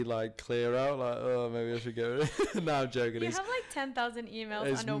yearly like clear out. Like, oh, maybe I should go. No, I'm joking. You have like 10,000 emails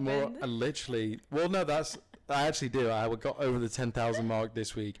it's unopened. More, literally. Well, no, I actually do. I got over the 10,000 mark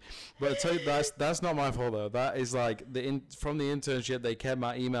this week, but I tell you, that's not my fault though. That is like from the internship they kept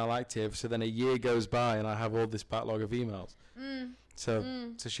my email active. So then a year goes by and I have all this backlog of emails. So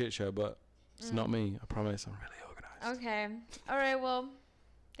it's a shit show, but it's not me. I promise. I'm really organized. Okay. All right. Well,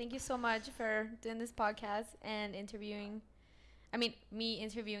 thank you so much for doing this podcast and me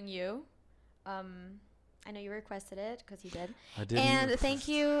interviewing you. I know you requested it because you did. I did. And thank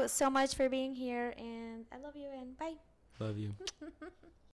you so much for being here. And I love you and bye. Love you.